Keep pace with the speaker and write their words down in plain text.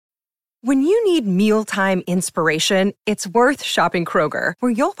When you need mealtime inspiration, it's worth shopping Kroger,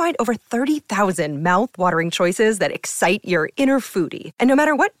 where you'll find over 30,000 mouth-watering choices that excite your inner foodie. And no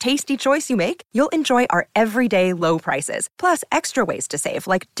matter what tasty choice you make, you'll enjoy our everyday low prices, plus extra ways to save,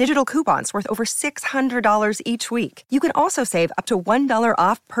 like digital coupons worth over $600 each week. You can also save up to $1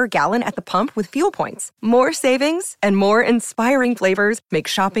 off per gallon at the pump with fuel points. More savings and more inspiring flavors make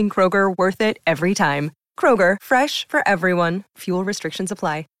shopping Kroger worth it every time. Kroger, fresh for everyone. Fuel restrictions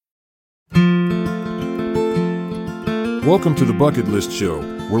apply. Welcome to the Bucket List Show,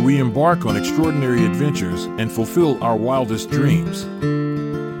 where we embark on extraordinary adventures and fulfill our wildest dreams.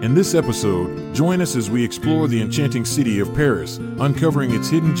 In this episode, join us as we explore the enchanting city of Paris, uncovering its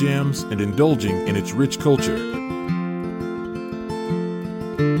hidden gems and indulging in its rich culture.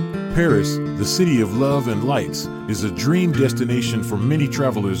 Paris, the city of love and lights, is a dream destination for many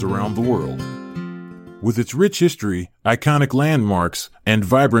travelers around the world. With its rich history, iconic landmarks, and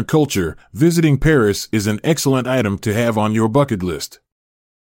vibrant culture, visiting Paris is an excellent item to have on your bucket list.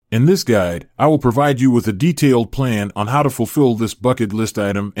 In this guide, I will provide you with a detailed plan on how to fulfill this bucket list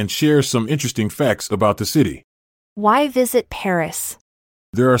item and share some interesting facts about the city. Why visit Paris?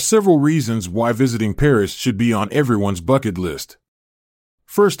 There are several reasons why visiting Paris should be on everyone's bucket list.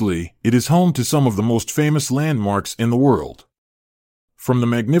 Firstly, it is home to some of the most famous landmarks in the world. From the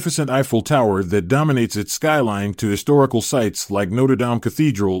magnificent Eiffel Tower that dominates its skyline to historical sites like Notre Dame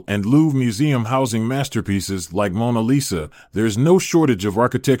Cathedral and Louvre Museum housing masterpieces like Mona Lisa, there is no shortage of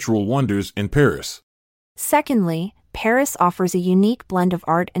architectural wonders in Paris. Secondly, Paris offers a unique blend of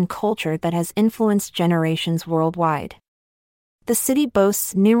art and culture that has influenced generations worldwide. The city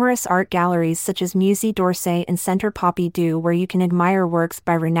boasts numerous art galleries such as Musée d'Orsay and Centre Pompidou, where you can admire works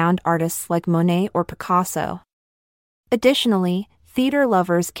by renowned artists like Monet or Picasso. Additionally, theater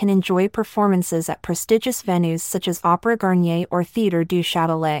lovers can enjoy performances at prestigious venues such as Opéra Garnier or Théâtre du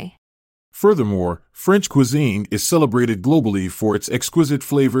Châtelet. Furthermore, French cuisine is celebrated globally for its exquisite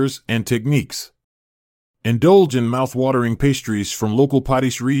flavors and techniques. Indulge in mouth-watering pastries from local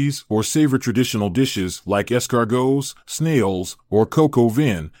pâtisseries or savor traditional dishes like escargots, snails, or coq au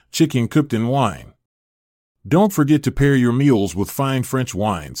vin, chicken cooked in wine. Don't forget to pair your meals with fine French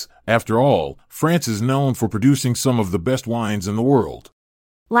wines. After all, France is known for producing some of the best wines in the world.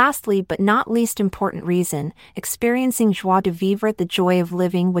 Lastly, but not least important reason, experiencing joie de vivre, the joy of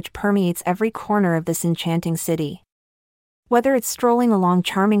living, which permeates every corner of this enchanting city. Whether it's strolling along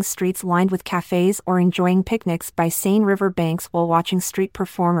charming streets lined with cafes or enjoying picnics by Seine river banks while watching street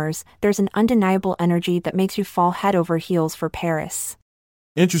performers, there's an undeniable energy that makes you fall head over heels for Paris.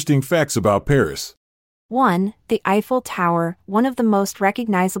 Interesting facts about Paris. 1. The Eiffel Tower, one of the most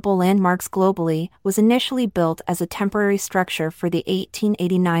recognizable landmarks globally, was initially built as a temporary structure for the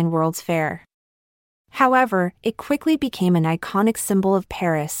 1889 World's Fair. However, it quickly became an iconic symbol of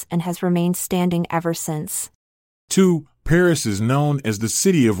Paris and has remained standing ever since. 2. Paris is known as the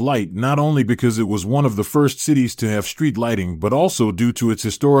City of Light not only because it was one of the first cities to have street lighting but also due to its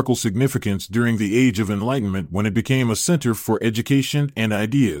historical significance during the Age of Enlightenment when it became a center for education and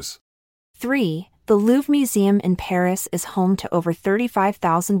ideas. 3. The Louvre Museum in Paris is home to over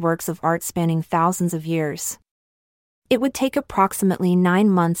 35,000 works of art spanning thousands of years. It would take approximately 9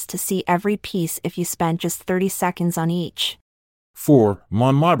 months to see every piece if you spent just 30 seconds on each. 4.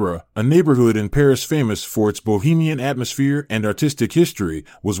 Montmartre, a neighborhood in Paris famous for its bohemian atmosphere and artistic history,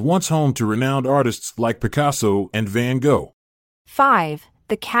 was once home to renowned artists like Picasso and Van Gogh. 5.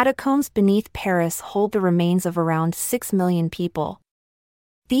 The catacombs beneath Paris hold the remains of around 6 million people.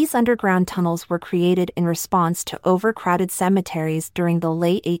 These underground tunnels were created in response to overcrowded cemeteries during the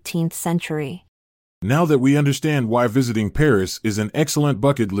late 18th century. Now that we understand why visiting Paris is an excellent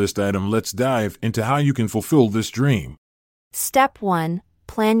bucket list item, let's dive into how you can fulfill this dream. Step 1.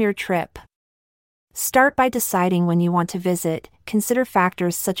 Plan your trip. Start by deciding when you want to visit. Consider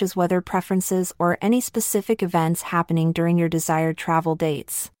factors such as weather preferences or any specific events happening during your desired travel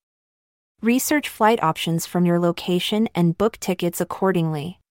dates. Research flight options from your location and book tickets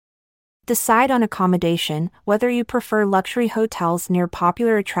accordingly. Decide on accommodation, whether you prefer luxury hotels near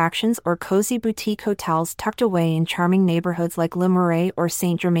popular attractions or cozy boutique hotels tucked away in charming neighborhoods like Le Marais or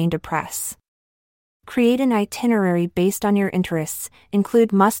Saint-Germain-des-Prés. Create an itinerary based on your interests,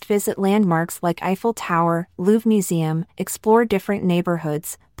 include must-visit landmarks like Eiffel Tower, Louvre Museum, explore different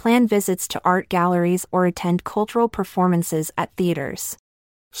neighborhoods, plan visits to art galleries or attend cultural performances at theaters.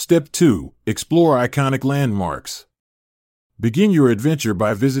 Step 2. Explore iconic landmarks. Begin your adventure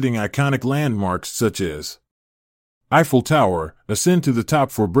by visiting iconic landmarks such as Eiffel Tower, ascend to the top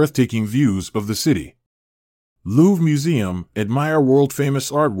for breathtaking views of the city. Louvre Museum, admire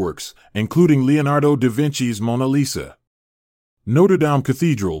world-famous artworks, including Leonardo da Vinci's Mona Lisa. Notre Dame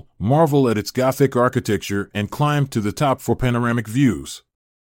Cathedral, marvel at its Gothic architecture and climb to the top for panoramic views.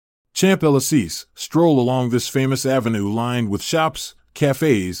 Champs-Élysées, stroll along this famous avenue lined with shops,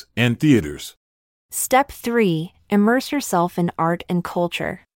 cafes, and theaters. Step 3. Immerse yourself in art and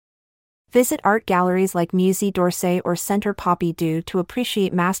culture. Visit art galleries like Musée d'Orsay or Centre Pompidou to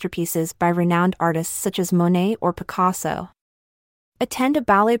appreciate masterpieces by renowned artists such as Monet or Picasso. Attend a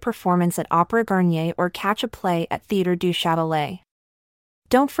ballet performance at Opéra Garnier or catch a play at Théâtre du Châtelet.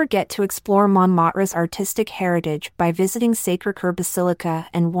 Don't forget to explore Montmartre's artistic heritage by visiting Sacré-Cœur Basilica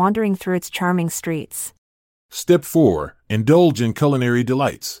and wandering through its charming streets. Step 4. Indulge in culinary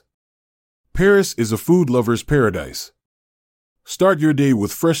delights. Paris is a food lover's paradise. Start your day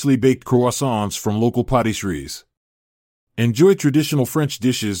with freshly baked croissants from local pâtisseries. Enjoy traditional French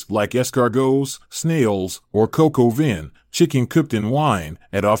dishes like escargots, snails, or coq au vin, chicken cooked in wine,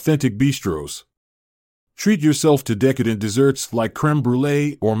 at authentic bistros. Treat yourself to decadent desserts like crème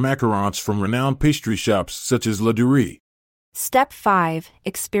brûlée or macarons from renowned pastry shops such as La Durée. Step 5.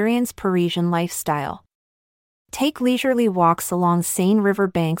 Experience Parisian lifestyle. Take leisurely walks along Seine river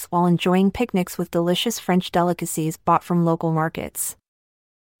banks while enjoying picnics with delicious French delicacies bought from local markets.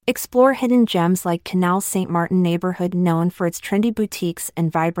 Explore hidden gems like Canal Saint-Martin neighborhood known for its trendy boutiques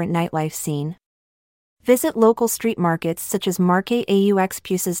and vibrant nightlife scene. Visit local street markets such as Marché aux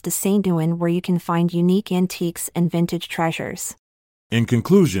Puces de Saint-Ouen where you can find unique antiques and vintage treasures. In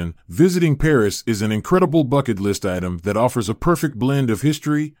conclusion, visiting Paris is an incredible bucket list item that offers a perfect blend of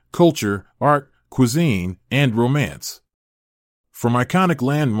history, culture, art, cuisine, and romance. From iconic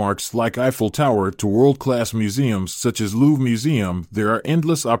landmarks like Eiffel Tower to world-class museums such as Louvre Museum, there are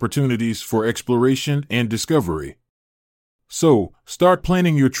endless opportunities for exploration and discovery. So, start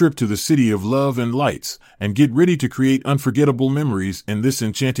planning your trip to the city of love and lights, and get ready to create unforgettable memories in this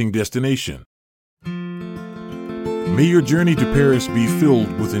enchanting destination. May your journey to Paris be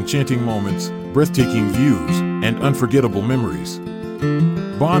filled with enchanting moments, breathtaking views, and unforgettable memories.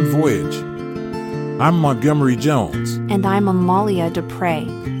 Bon voyage! I'm Montgomery Jones. And I'm Amalia Dupre.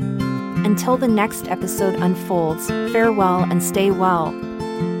 Until the next episode unfolds, farewell and stay well.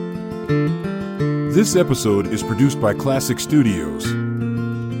 This episode is produced by Classic Studios.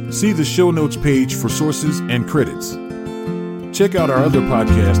 See the show notes page for sources and credits. Check out our other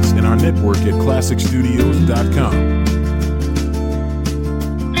podcasts in our network at classicstudios.com.